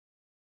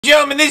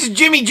Gentlemen, this is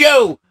Jimmy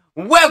Joe.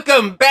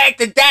 Welcome back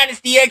to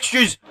Dynasty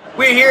Extras.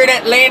 We're here in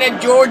Atlanta,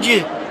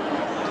 Georgia.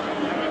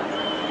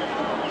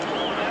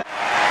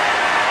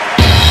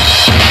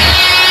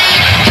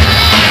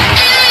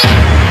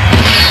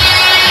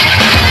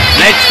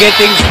 Let's get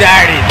things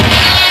started.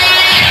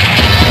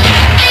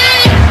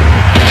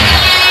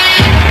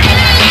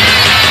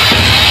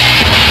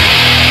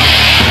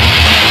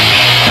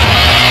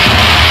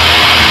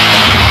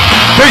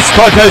 This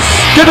contest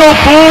scheduled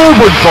for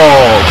one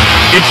fall.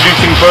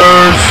 Introducing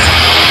first,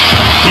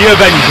 the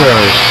Avenger,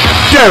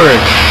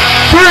 Derrick,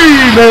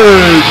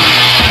 Freeman.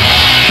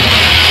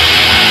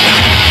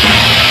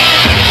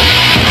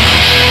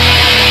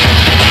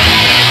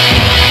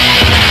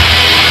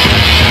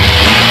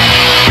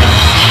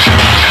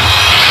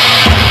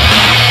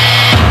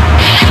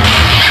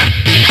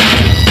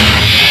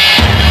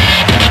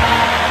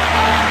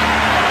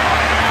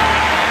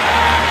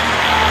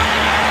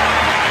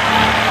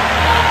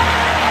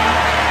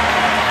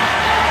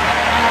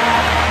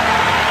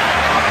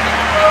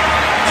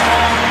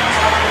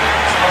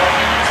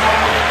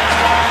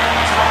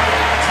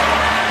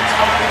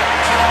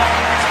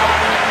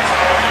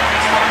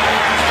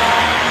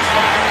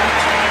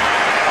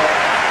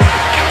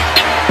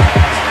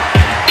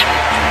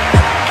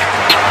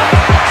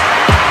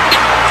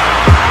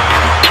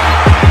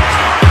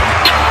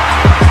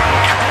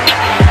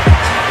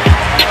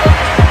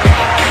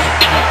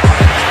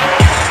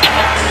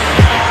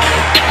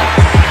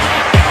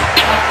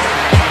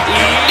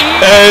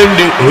 And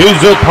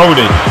his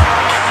opponent,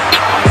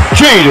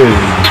 Jaden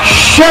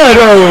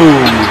Shadow.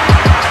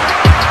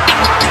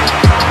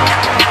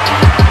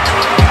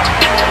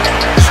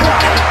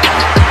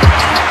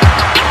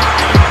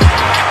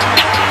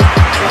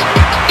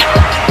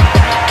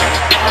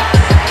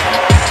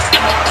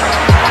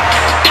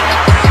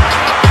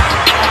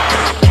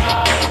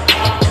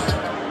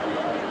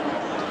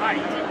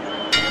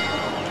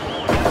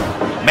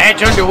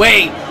 Match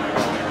underway.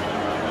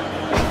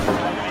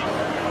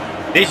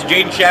 This is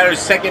Jaden Shadow's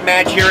second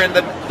match here in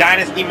the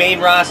Dynasty main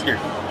roster.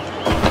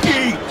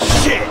 Eat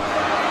shit!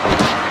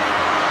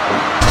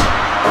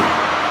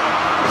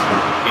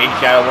 Jaden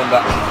Shadow won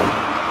the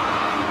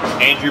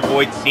Andrew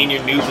Boyd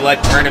Senior New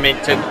Blood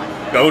Tournament to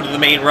go to the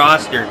main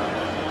roster.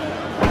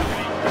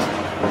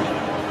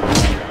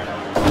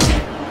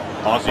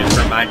 Also, just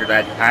a reminder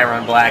that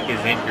Tyron Black is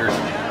injured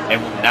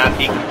and will not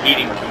be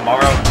competing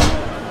tomorrow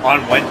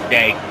on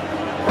Wednesday.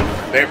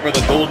 Therefore,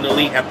 the Golden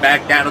Elite have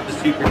backed down of the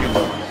Super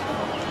Duos.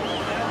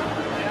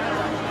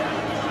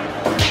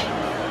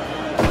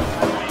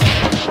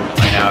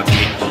 Now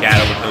Jaden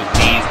Shadow with those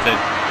knees to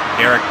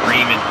Derrick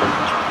Freeman.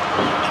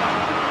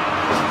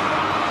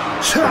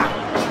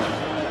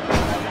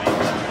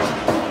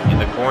 In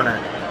the corner.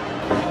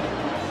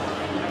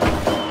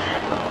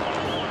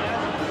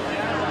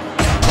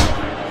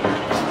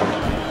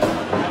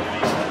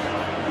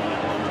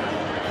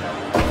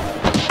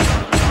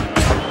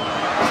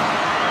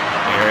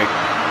 Derrick.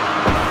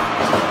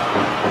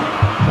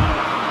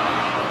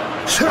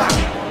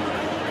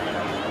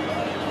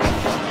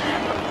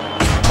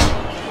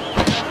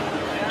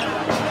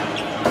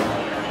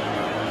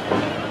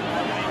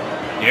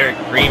 Derrick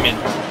Freeman.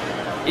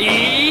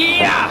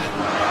 Yeah!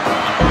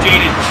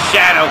 Jaden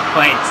Shadow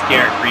plants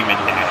Derrick Freeman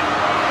down.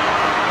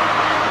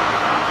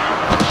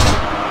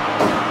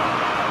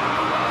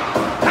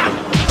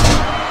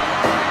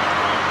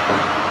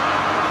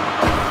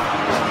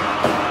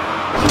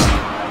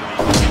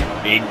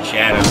 Jaden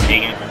Shadow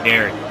taking it from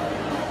Derrick.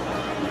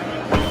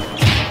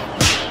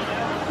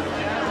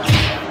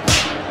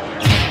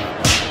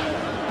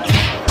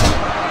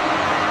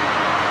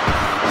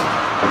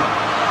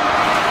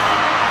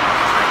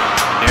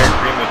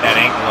 That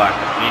ankle lock,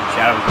 Jaden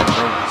Shadow with the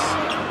ropes.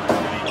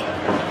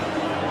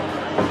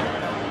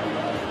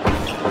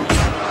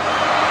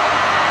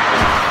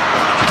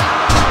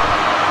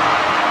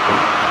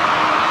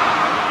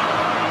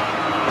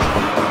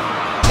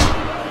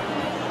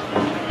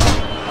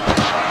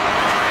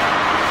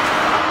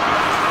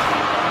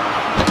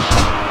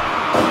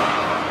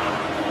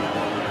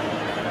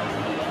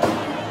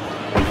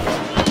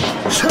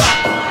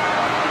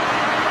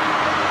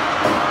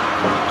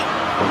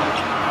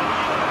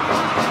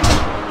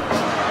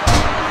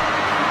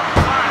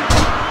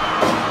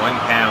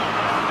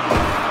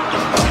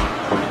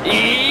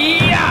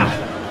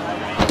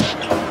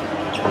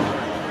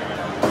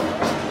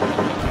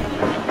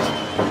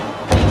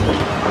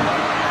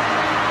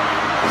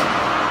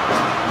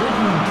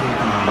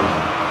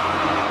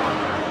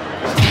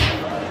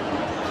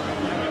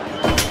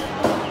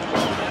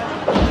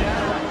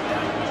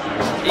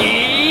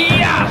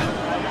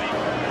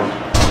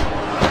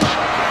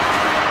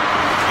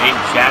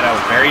 Shadow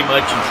very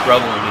much in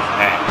trouble in this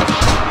match.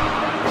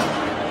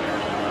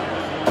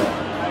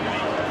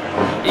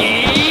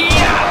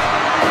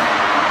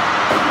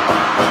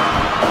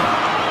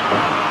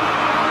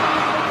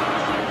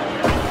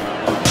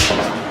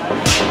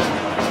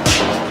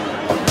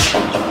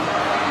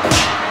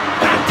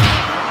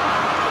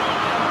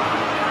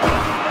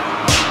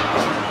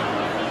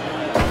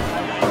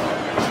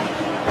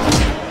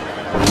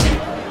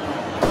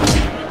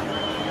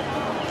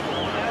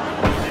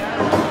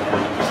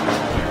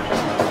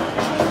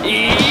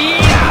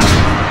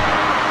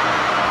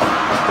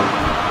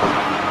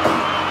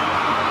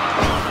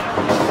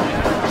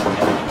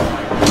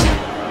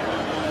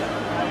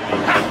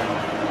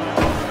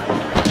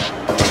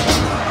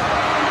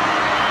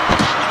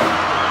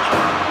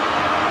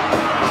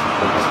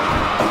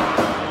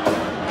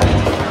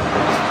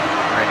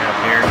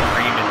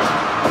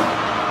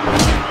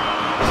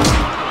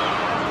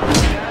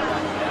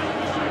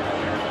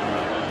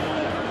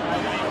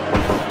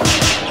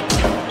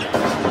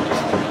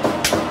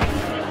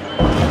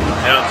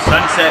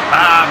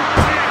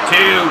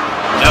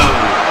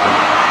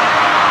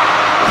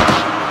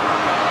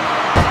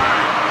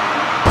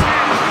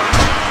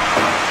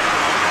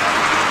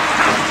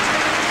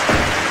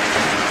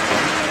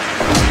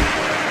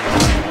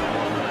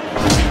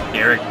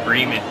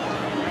 Freeman.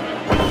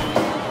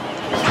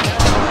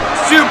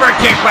 Super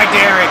kick by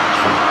Derrick.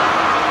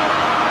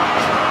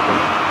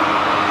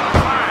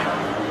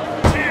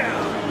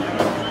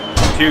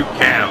 2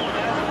 count.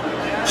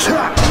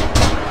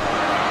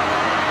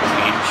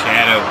 In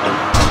shadow.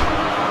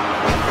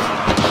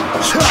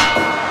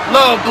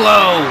 Low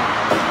blow.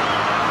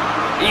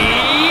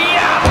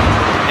 Yeah.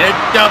 A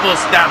double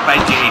stop by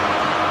Jaden.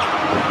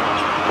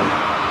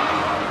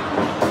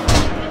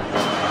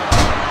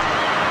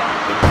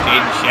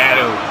 Jaden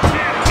shadow.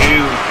 2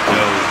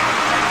 no.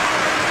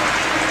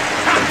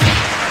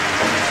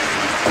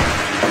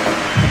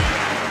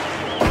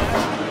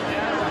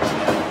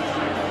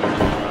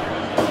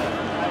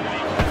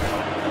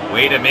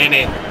 Wait a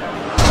minute.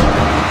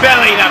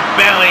 Belly to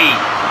belly.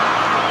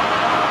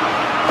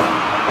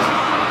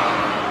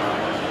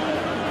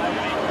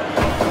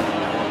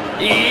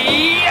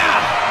 Yeah.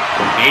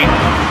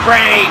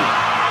 Brain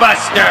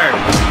buster.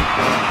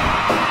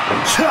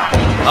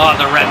 Oh,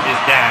 the ref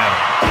is down.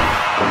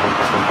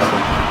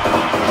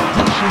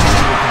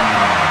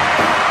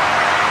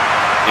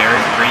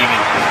 Derrick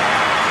Freeman.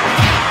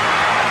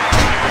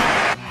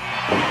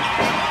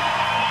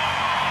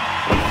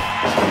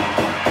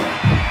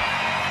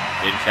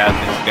 Shouts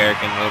into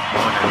Derrick in the little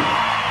corner.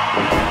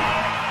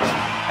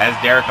 Has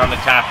Derrick on the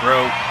top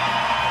rope.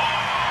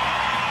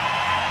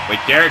 With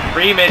Derrick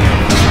Freeman.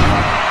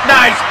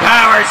 Nice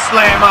power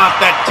slam off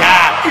the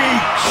top.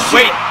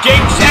 Wait,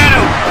 Jaden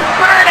Shadow.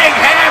 Burning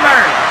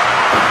hammer.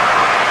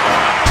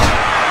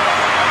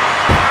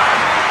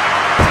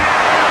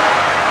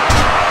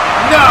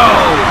 No.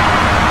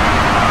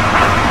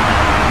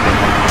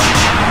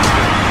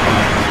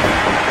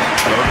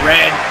 Code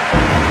red.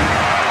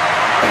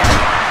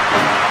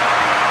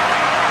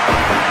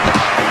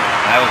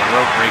 That was a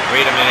rope break.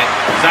 Wait a minute.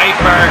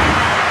 Cypher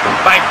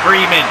by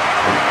Freeman.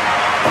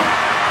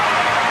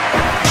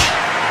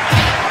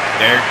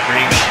 Derrick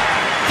Freeman.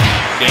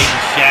 Jaden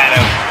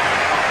Shadow.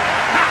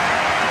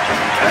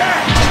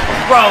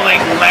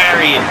 Rolling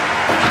lariat.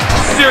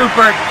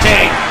 Super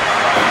kick.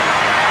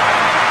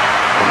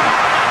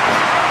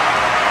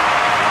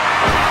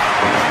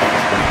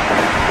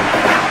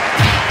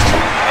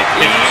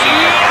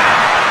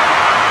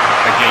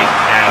 For Jaden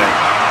Shadow.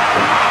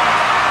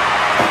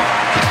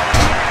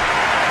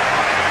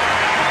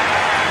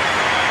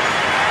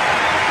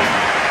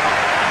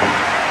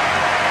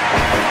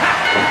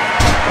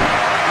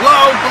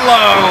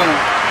 Blow.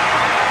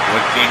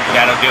 What's Jaden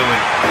Shadow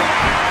doing?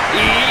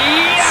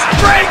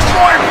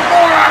 Springboard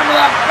forearm to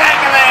the back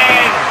of the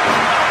head.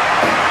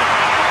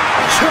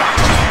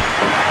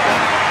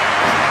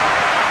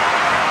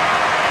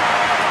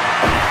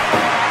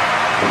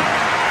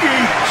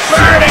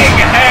 Burning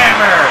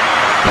hammer.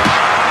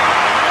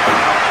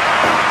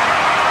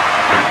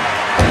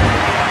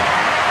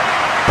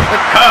 The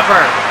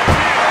cover.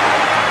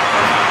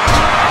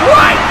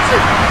 What?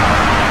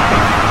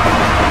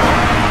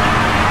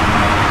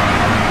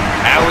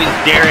 How is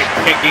Derrick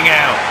kicking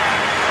out?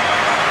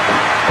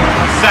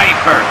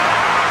 Cypher.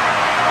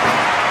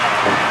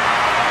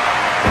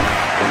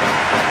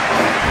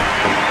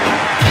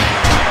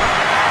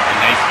 A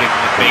nice kick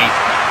to the face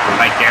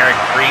by Derrick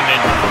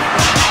Freeman.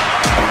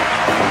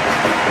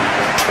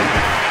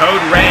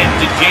 Code red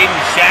to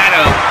Jaden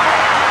Shadow.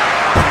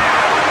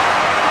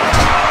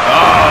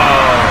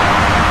 Oh.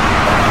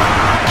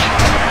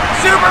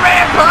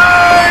 Superman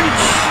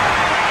punch.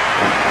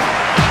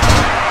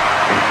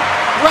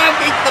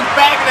 Rocking the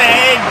back of the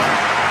head.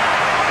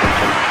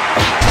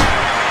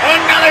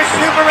 Another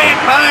Superman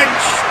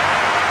punch.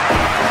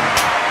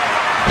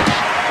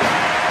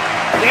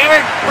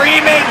 Derrick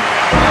Freeman.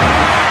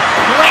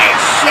 Black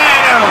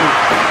Shadow.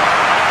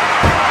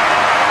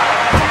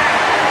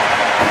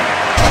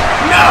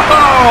 No.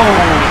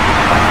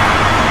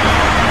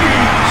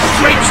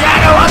 Straight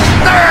Shadow a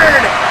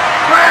third.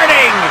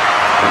 Burning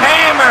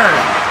hammer.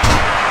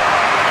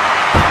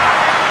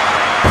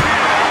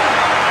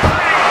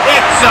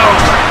 It's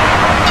over.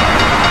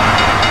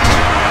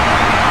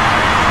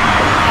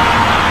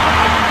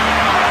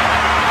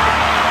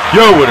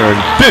 Your winner in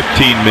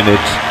 15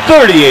 minutes,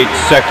 38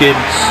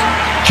 seconds,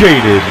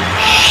 Jaden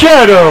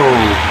Shadow.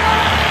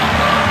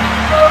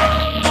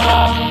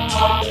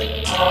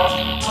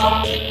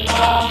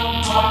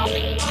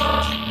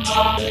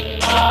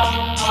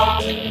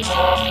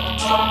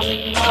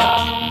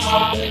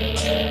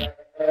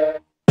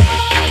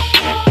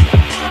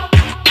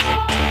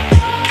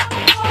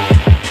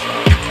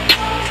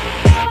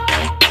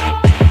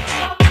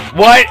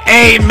 What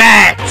a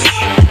match!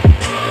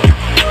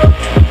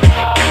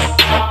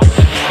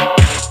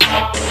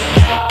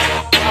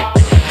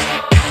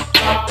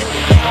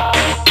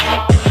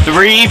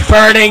 Three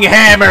burning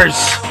hammers,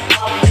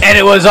 and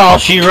it was all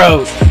she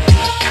wrote.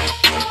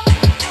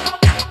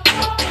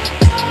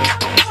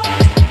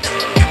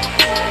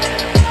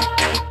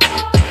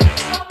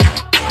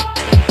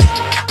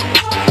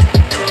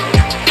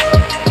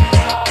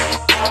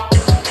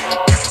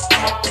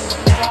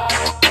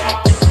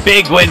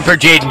 Big win for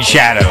Jaden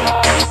Shadow.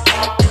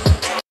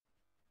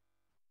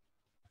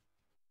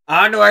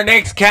 On to our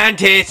next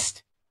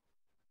contest.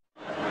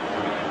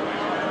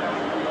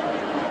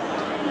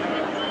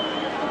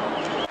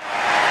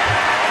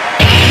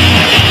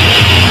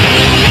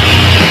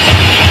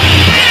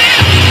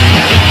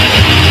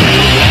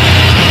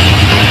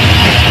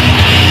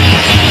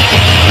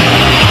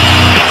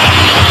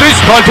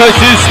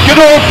 contest is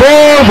scheduled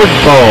for one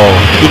fall.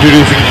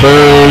 Introducing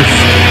first,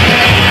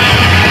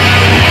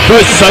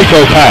 the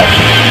Psychopath,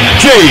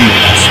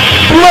 James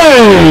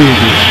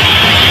Blade.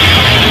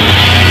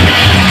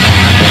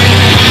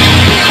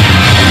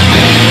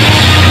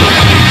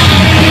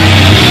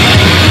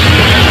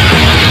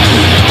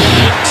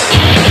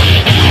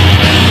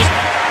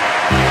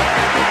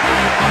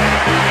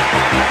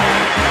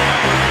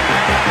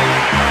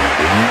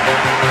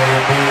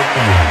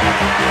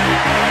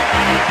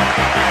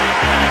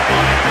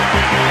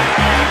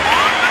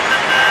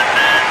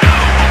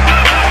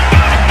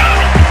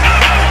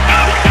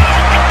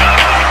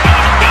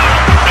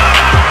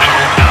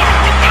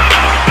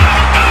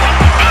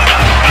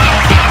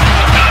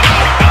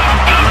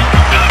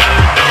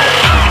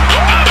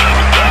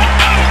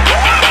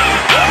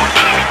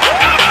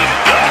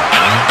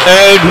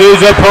 And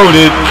his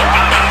opponent,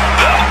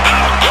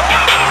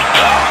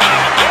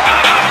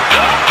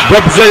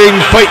 representing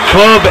Fight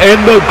Club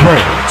and the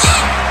Grants,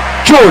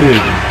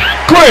 Jordan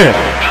Grant.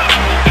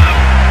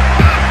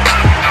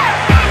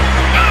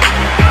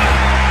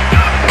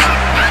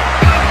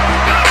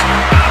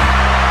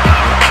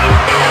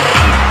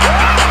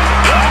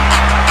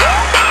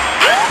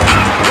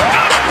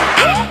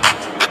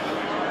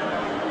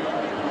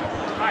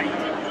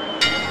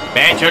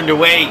 Match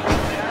underway.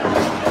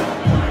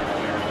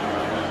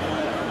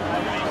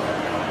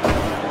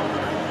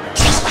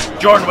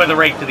 Jordan with a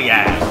right to the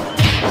eye.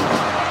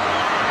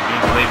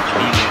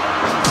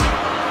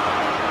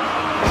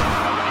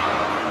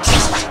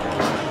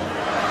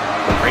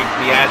 Right to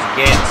the eyes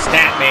again.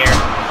 Snapmare.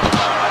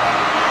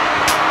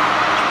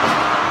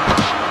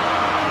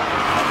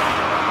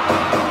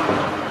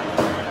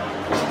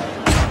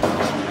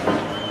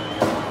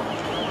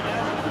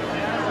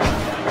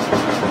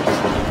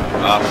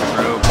 Off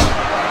the rope.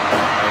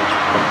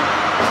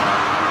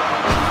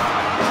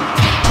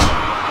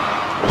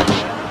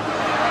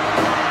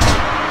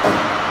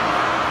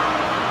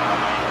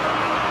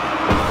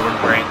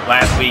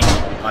 Last week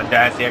on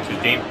Dynasty Extra,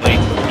 James Blade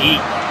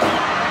beat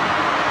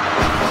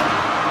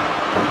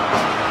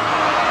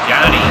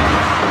Johnny.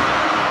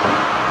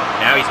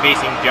 Now he's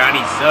facing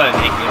Johnny's son,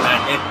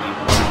 Anthony.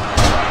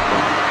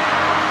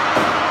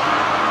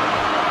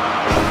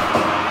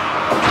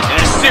 And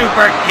a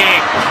super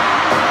kick.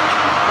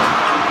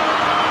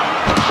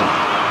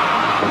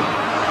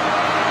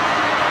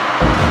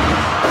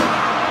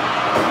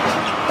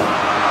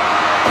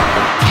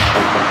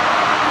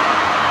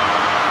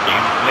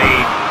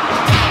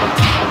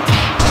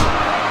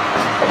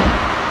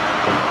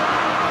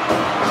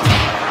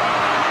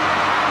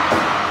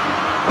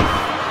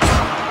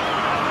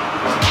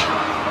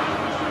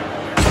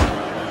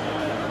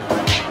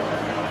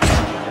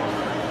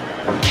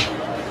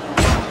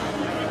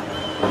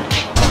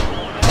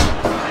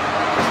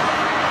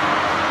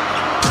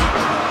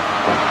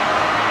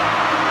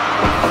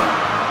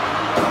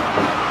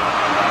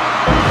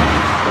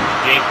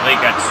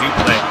 Got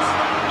suplex.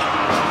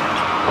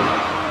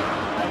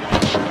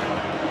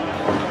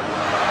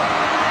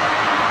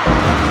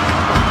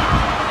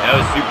 That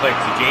was suplex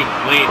to Jaden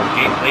Blade.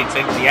 Jaden Blade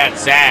sent to the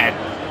outside.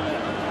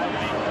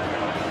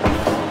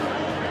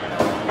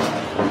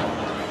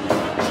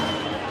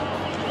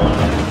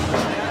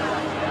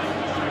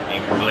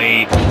 Jaden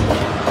Blade.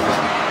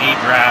 Knee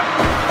drop.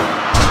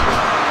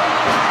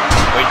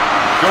 Wait,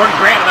 Jordan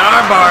Grant on the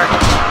armbar.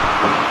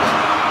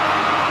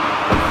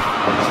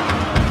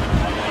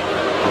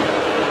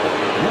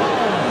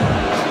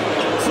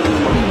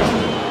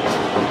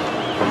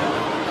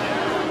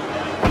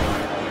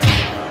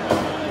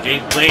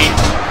 Jaden Blade,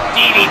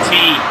 DDT.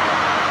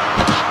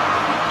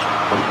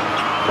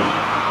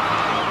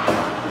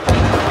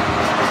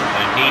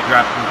 A knee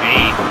drop from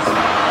James.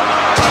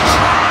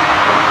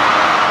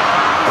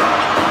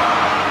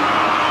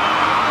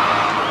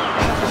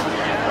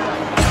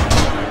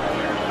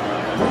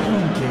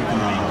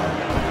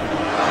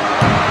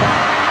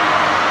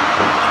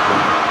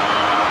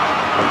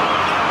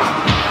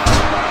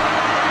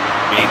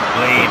 Jaden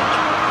Blade.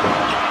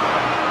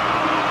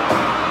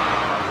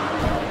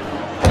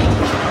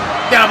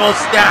 Double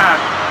stop.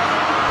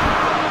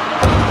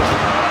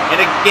 And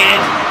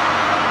again.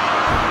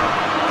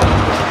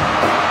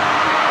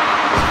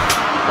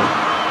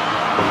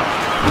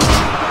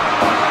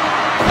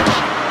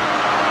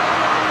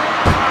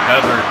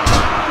 Cover.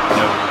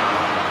 No.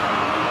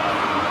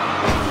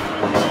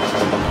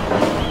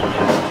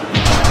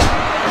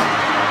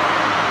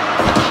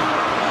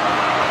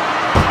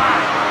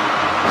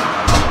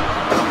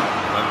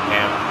 One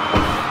count.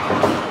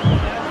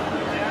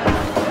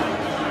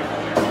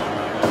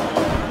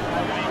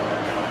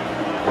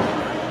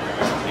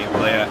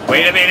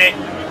 Wait a minute.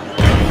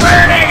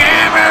 Burning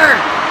hammer.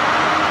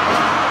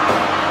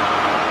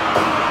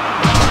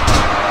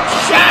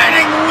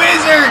 Shining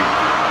wizard.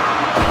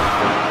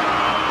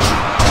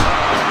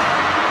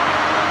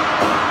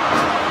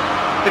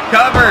 The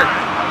cover.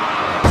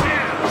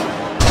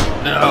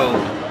 No.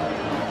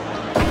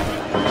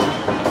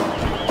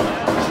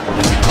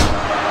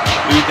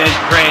 Luthez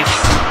Chris.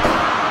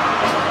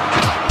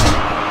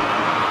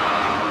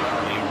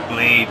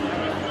 Blade.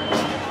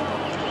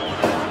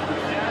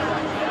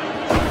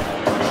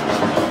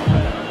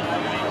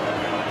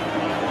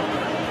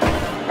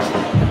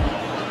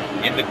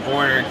 in the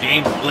corner.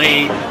 James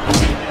Blade.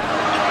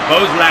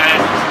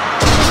 Bozeland.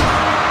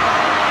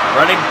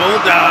 Running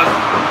Bulldog.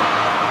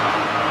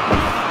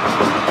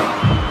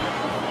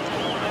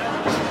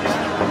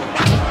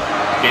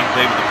 James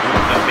Blade with the boot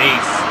in the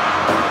face.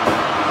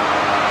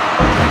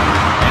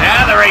 And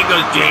out of the ring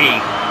goes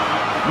Jade.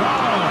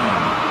 1,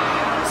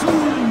 2,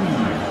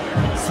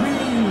 3.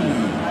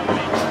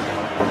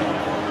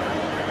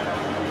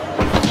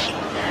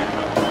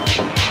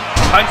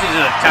 Punches to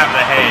the top of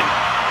the head.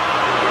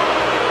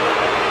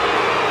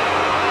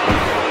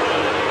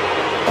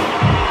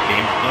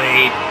 James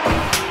Blade.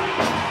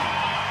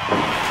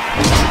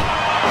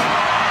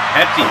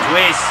 Hefty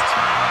twist.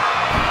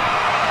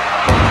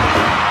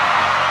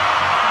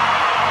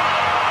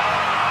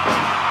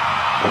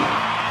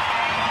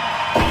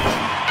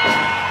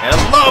 And a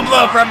low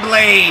blow from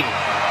Blade.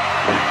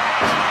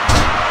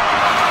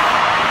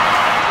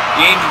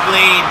 James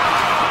Blade.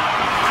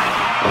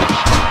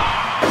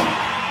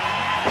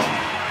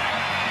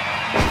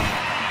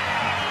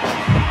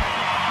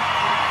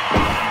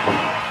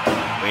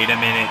 Wait a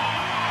minute.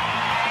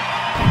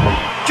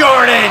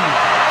 Jordan!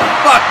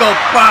 Buckle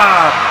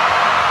Bob!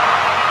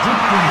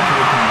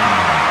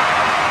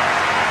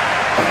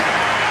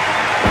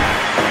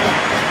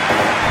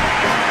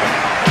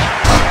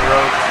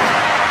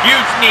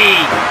 Huge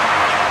knee!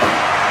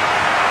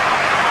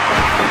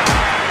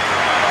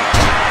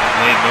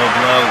 Blade low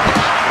blow.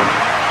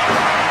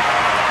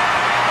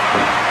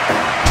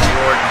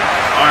 Jordan,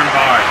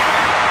 armbar.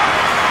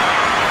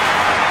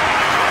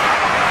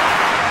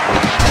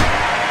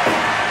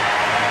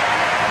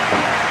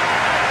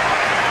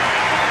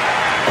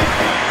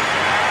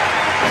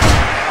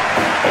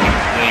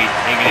 Blade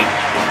taking it.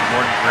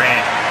 Jordan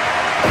Grant.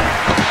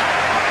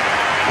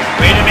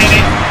 Wait a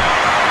minute.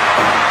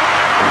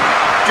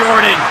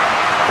 Jordan.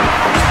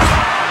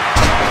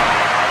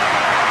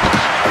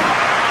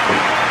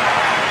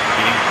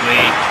 James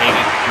Blade taking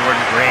it.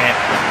 Jordan Grant.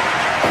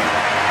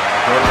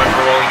 Jordan with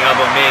the rolling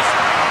elbow miss.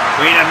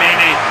 Wait a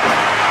minute.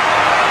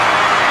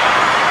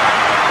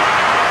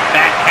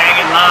 Back tag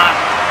and lock.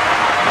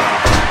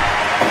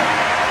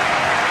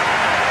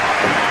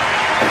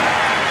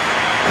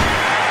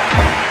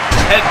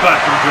 Headbutt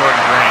from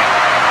Jordan Grant.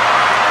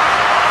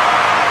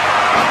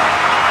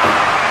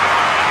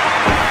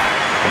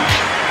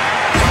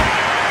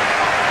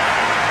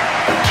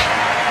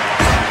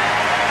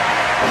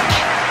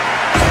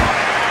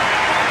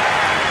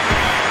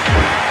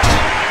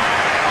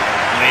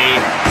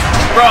 Blade.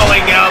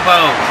 Rolling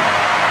elbow.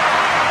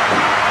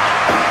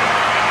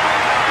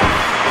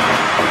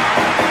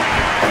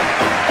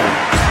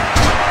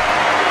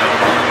 Double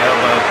rolling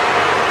elbow.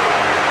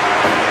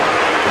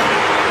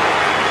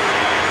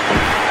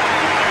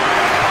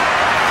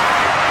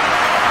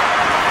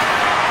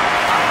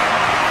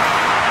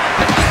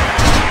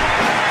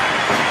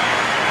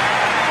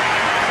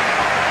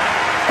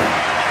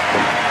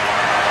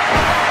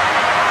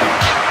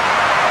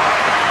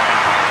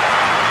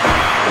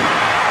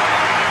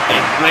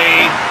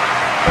 Blade.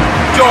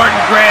 Jordan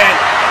Grant.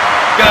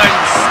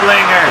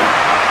 Gunslinger.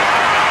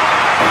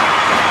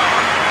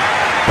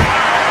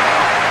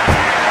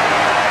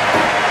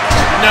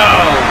 No.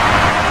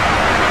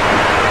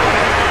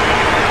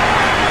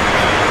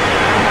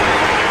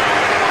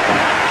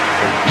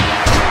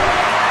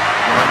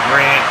 Jordan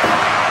Grant.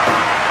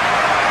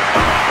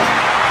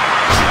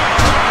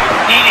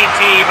 DDT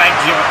by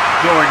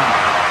Jordan.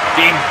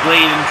 James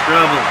Blade in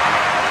trouble.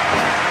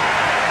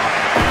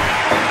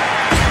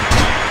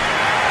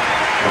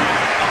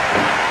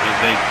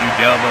 Huge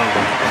elbow.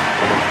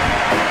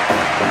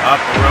 Up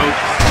the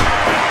ropes.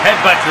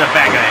 Headbutt to the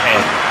back of the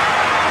head.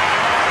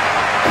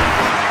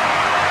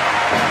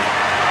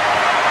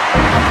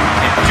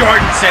 And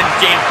Jordan sends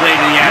James Blade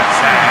to the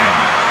outside.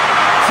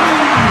 2,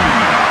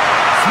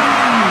 3,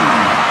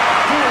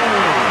 4,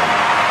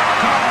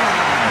 5.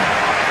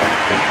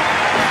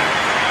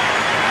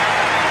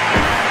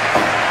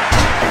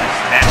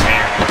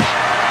 Snapmare.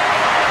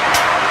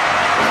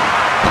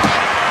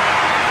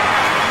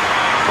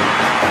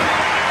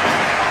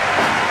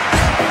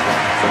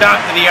 Stop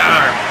to the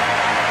arm.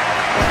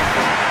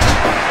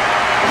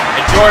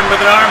 And Jordan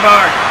with an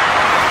armbar.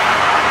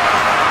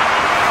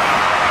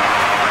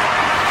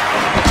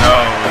 No,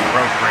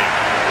 rope break.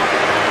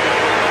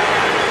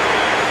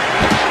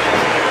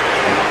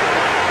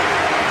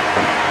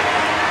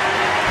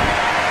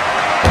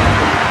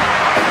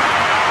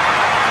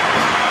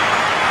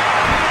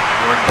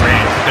 Jordan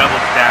Grant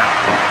doubles down.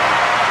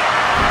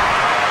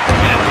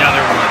 And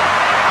another one.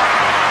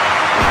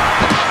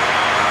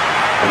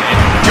 And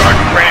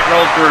Jordan Grant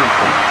rolled through.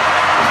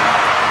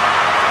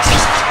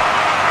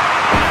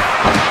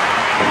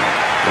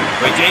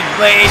 With James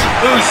Blade,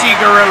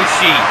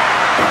 Ushi-Garoshi.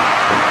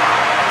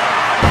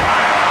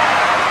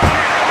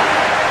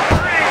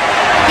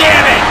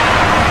 Damn it!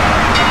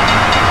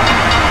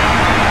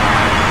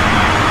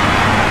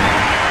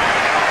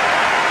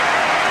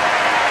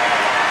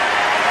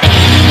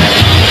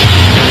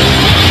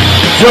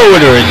 The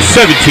winner in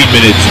 17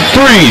 minutes,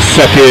 3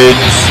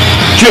 seconds,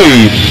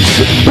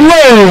 James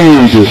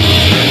Blade.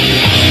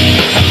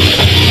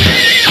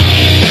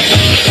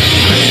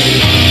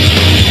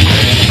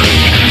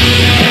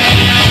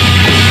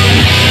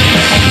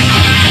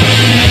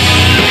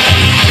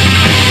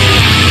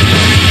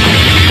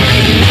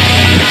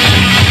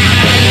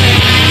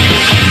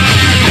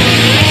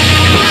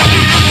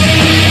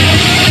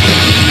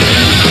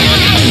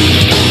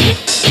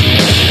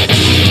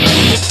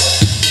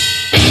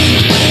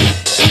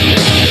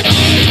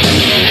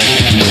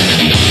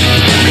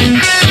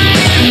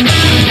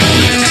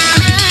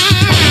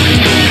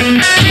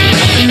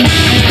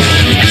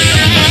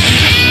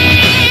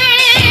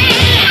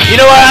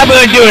 what I'm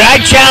gonna do? I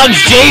challenge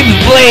James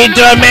Blade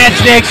to a match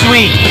next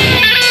week.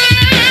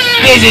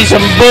 This is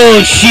some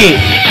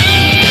bullshit.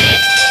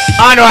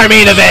 On to our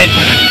main event.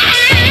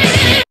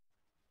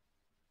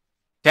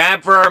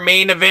 Time for our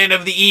main event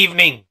of the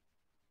evening.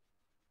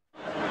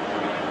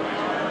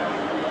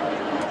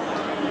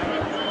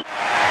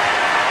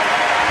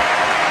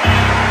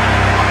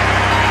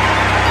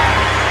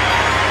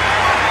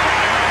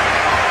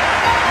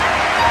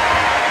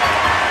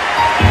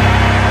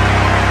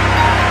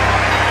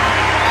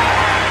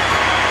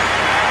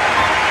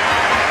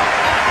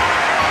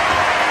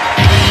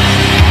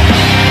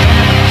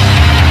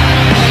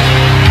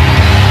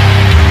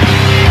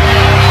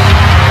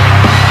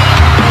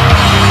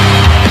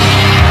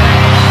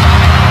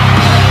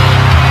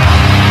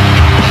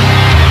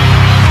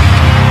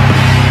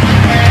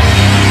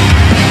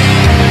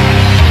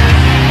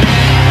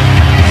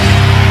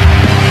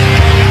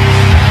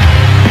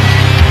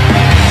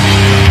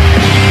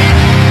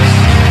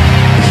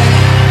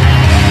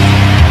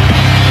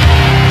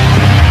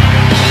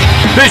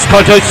 This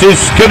contest is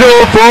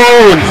scheduled for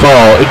one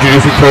fall.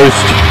 Introducing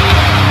first,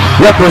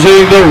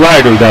 representing the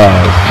Ride or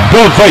Die,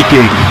 the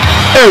Viking,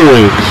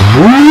 Aaron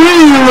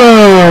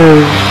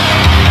Wheeler.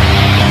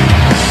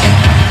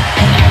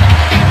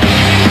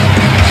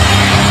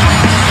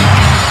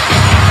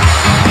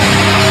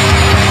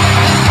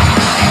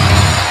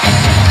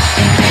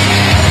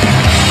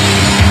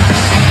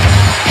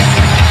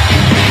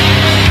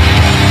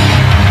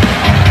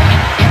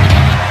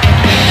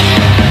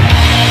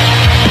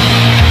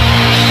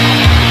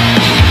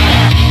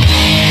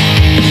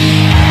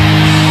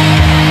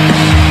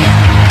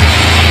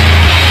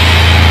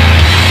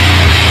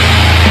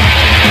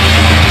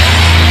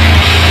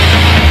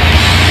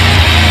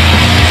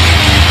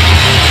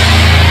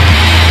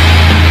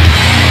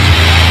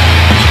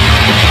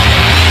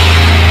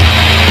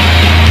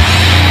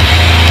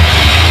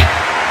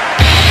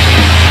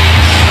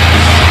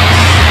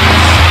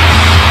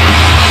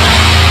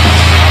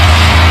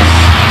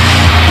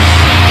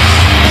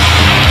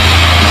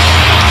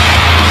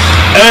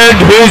 And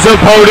his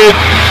opponent,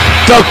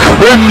 the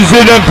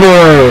Crimson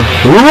Emperor,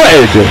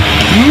 Red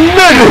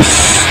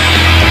Menace.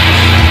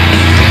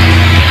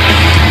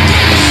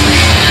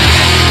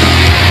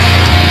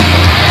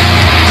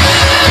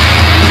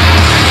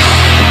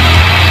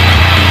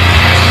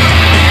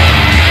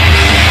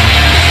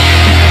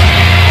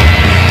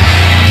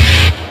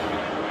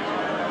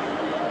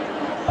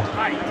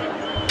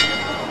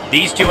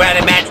 These two had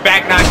a match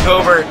back in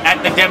October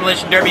at the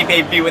Demolition Derby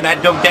pay-per-view in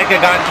that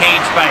Dodecagon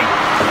cage fight,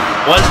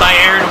 won by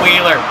Aaron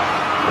Wheeler.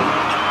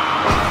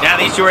 Now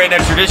these two are in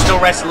a traditional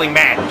wrestling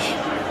match.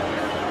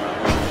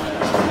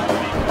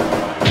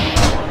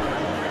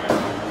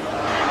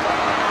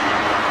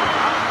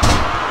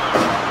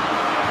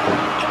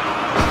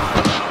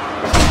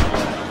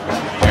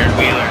 Aaron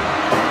Wheeler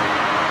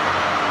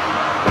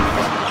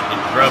in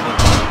trouble.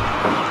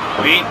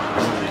 Wait.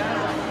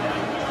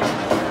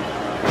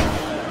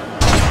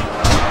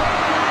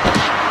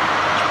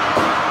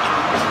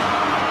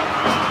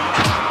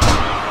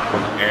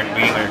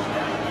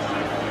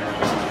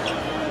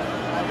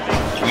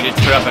 We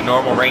just put up a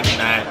normal ring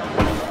tonight.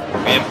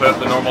 We didn't put up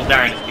the normal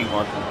Dynasty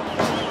one.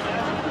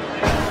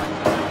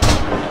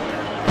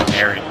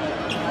 Derrick.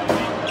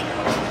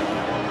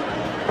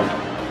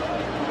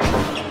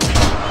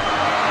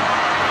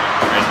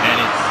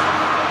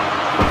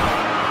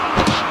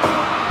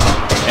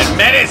 And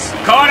Menace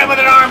caught him with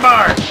an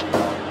armbar.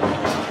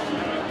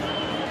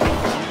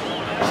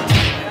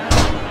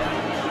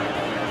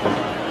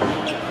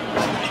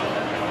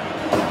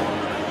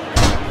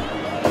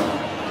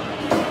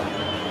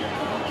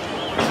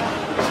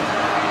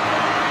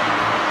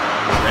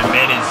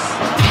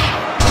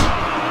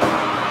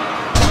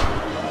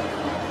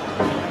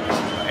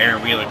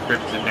 Aaron Wheeler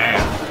trips him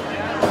down.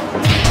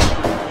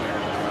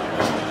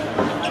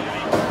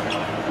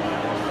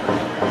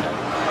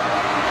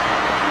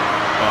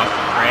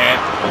 Boston Crab.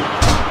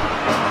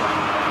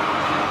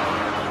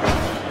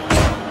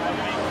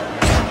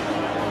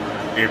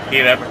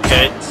 European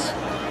uppercuts.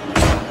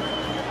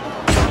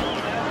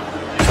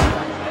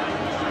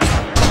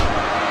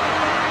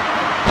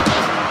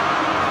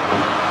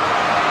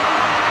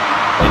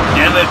 The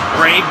deadlift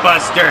brain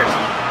buster.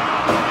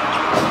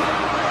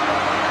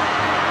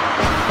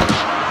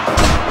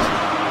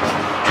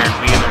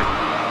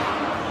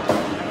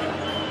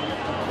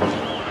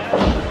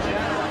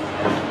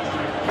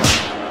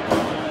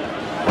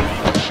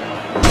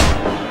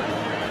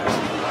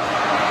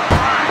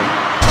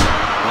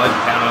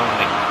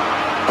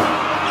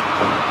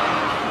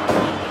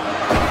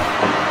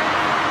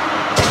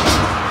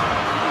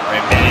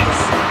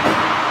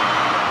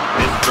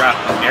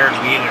 Aaron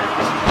Wheeler.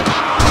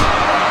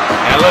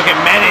 Now look at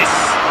Menace.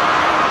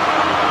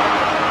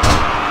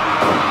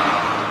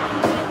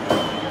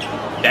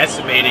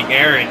 Decimating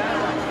Aaron.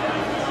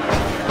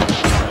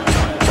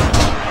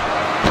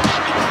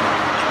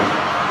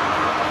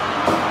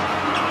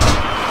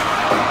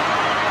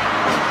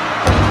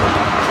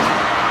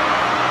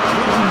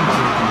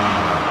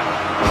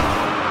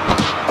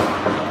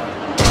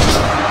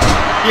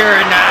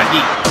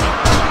 Uranagi.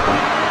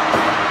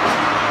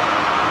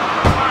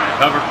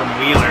 Cover from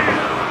Wheeler.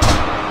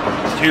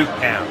 2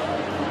 count.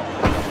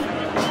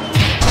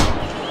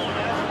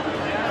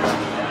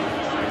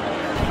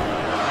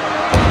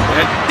 A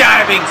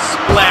diving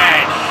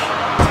splash.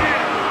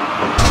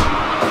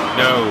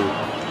 No.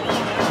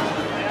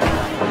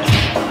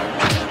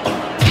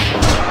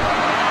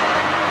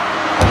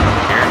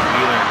 Aaron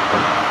Wheeler.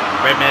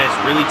 Red Menace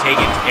really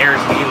taking to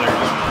Aaron Wheeler.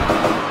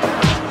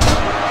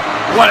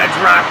 What a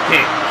drop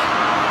kick.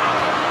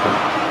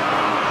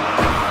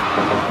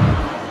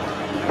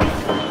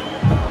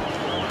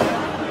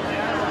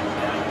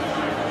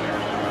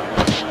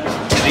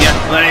 The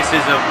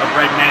athleticism of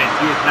Red Menace.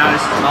 He is not a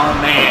small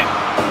man.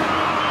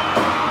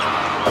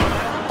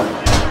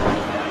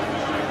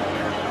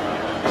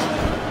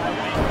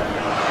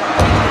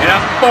 And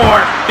a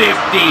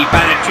 450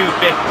 by the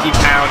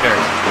 250-pounder.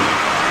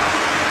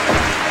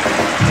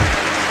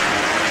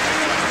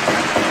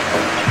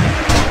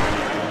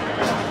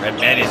 Red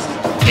Menace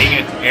taking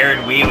it to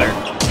Aaron Wheeler.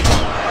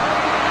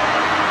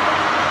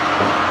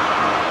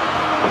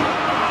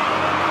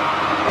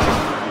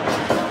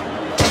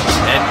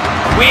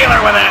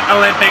 Wheeler with an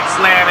Olympic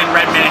slam and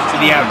Red Menace to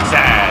the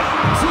outside.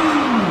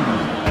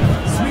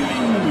 2, 3,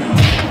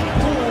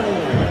 4,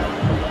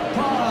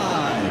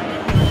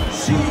 5,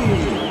 6, 7,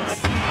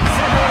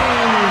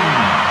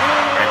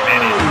 Red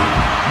Menace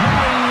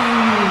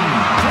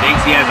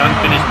thinks he has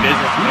unfinished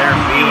business with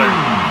Aaron Wheeler.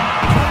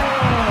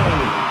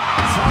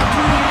 12, 13,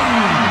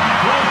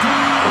 14,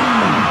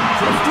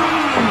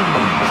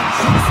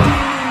 15,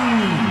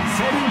 16,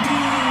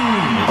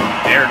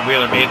 17. Aaron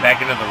Wheeler made it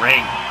back into the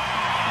ring.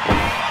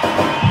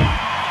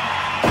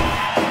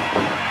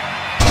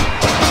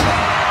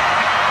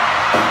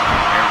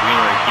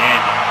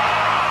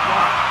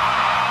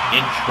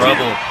 In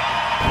trouble.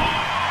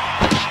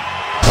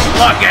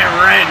 Look at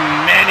Red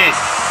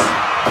Menace.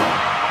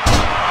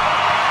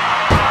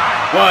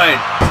 1,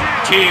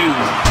 2,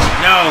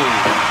 no.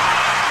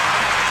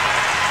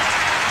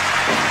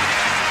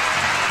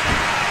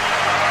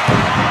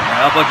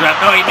 Elbow drop.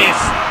 Oh, he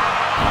missed.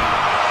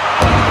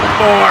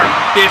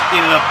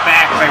 450 to the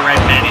back by Red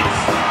Menace.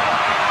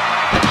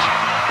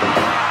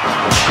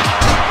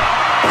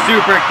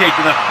 Super kick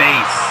to the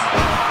face.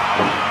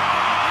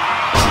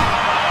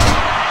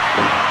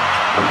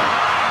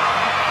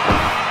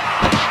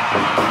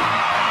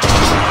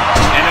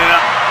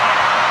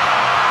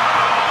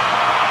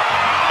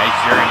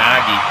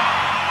 Uranagi.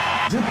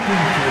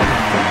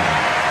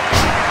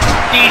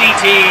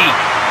 DDT.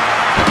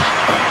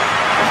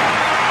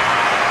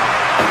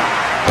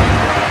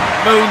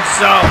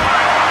 Moonsault.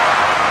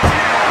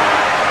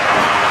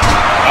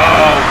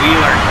 Oh,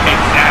 Wheeler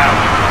kicks out.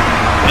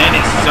 Man,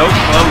 it's so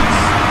close.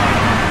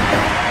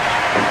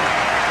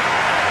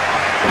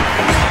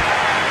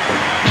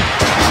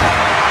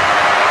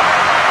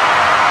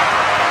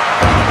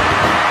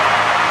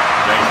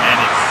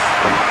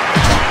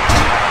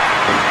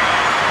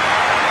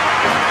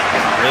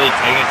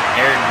 Taking it to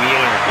Aaron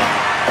Wheeler.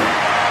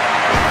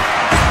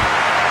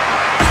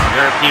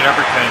 European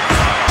uppercut.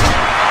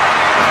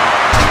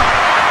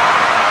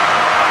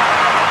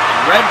 And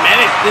Red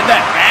Menace did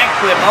that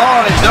backflip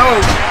all on his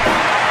own.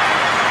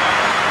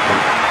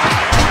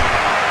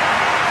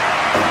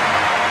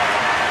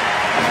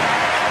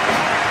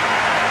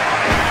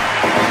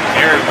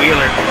 Aaron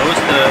Wheeler close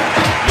to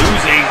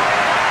losing.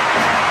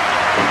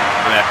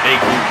 For that big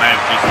move might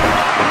have just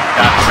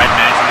got Red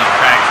Menace in the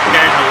tracks.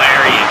 There's a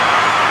lariat.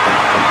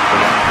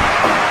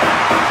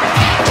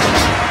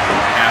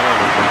 Now we're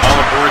all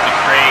aboard the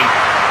train.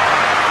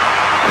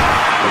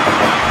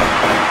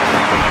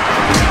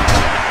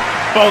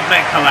 Both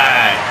men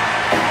collide.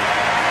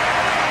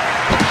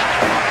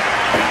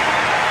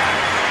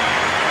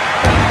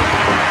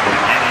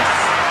 Menace.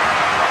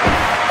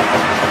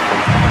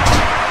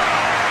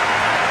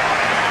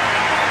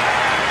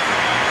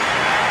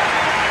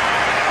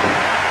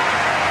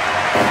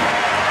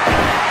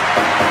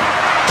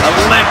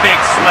 Olympic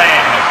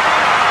slam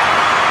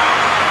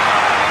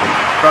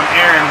from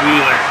Aaron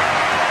Wheeler.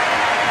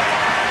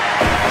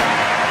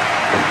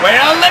 Wait,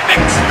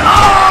 Olympics!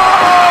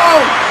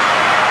 Oh!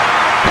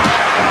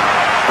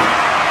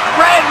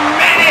 Red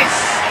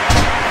Menace!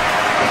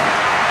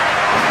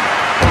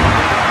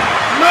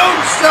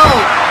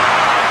 Moonsault!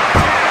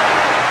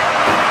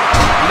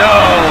 No!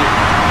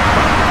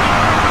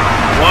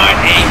 What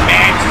a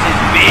match this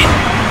has been!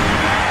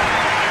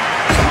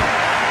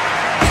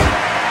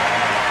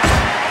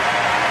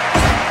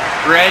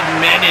 Red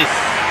Menace.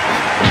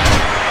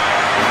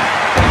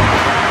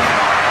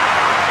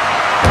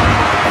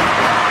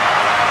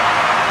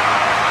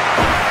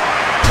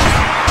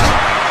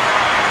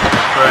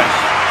 Fresh.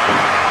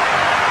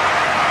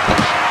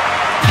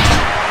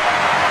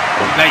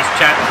 Nice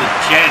chop to the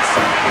chest.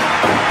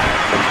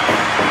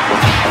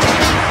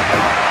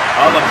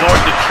 All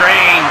aboard the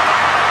train.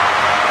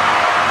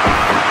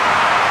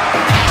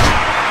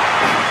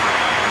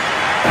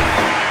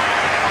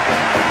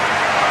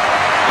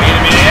 Wait a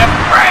minute.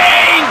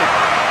 Brain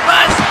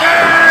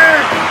Buster!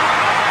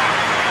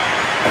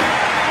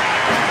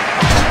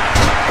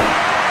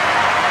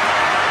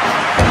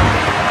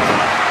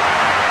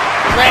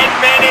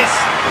 Menace.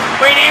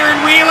 Wait,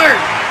 Aaron Wheeler.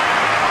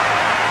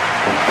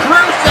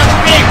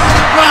 Crucifix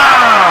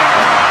bomb.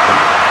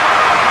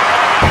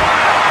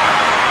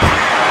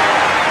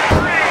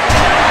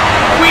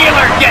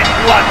 Wheeler gets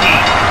lucky.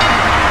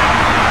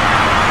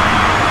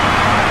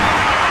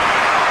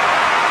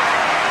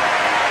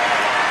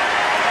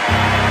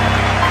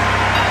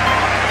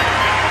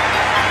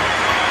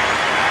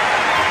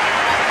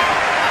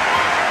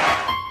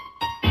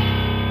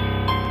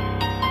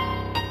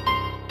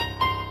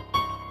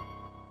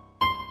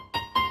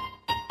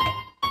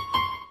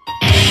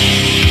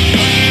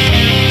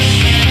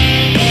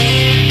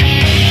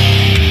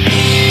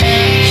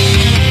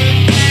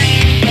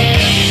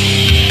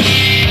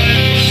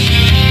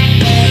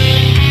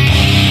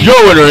 Your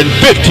winner in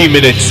 15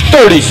 minutes,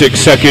 36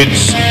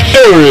 seconds,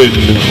 Aaron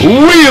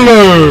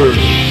Wheeler.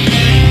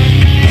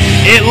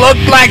 It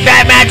looked like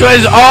that match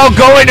was all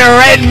going to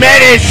Red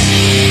Menace,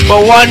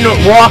 but one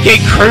walking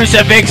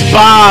crucifix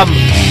bomb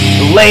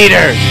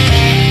later,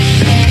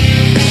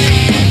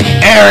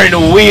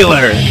 Aaron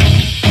Wheeler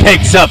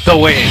picks up the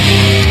win.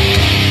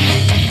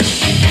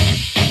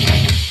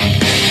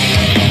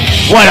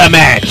 What a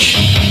match.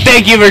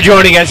 Thank you for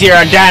joining us here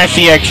on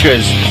Dynasty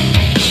Extras.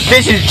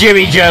 This is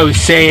Jimmy Joe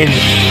saying,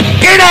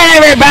 good night,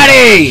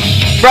 everybody,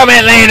 from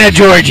Atlanta,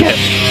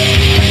 Georgia.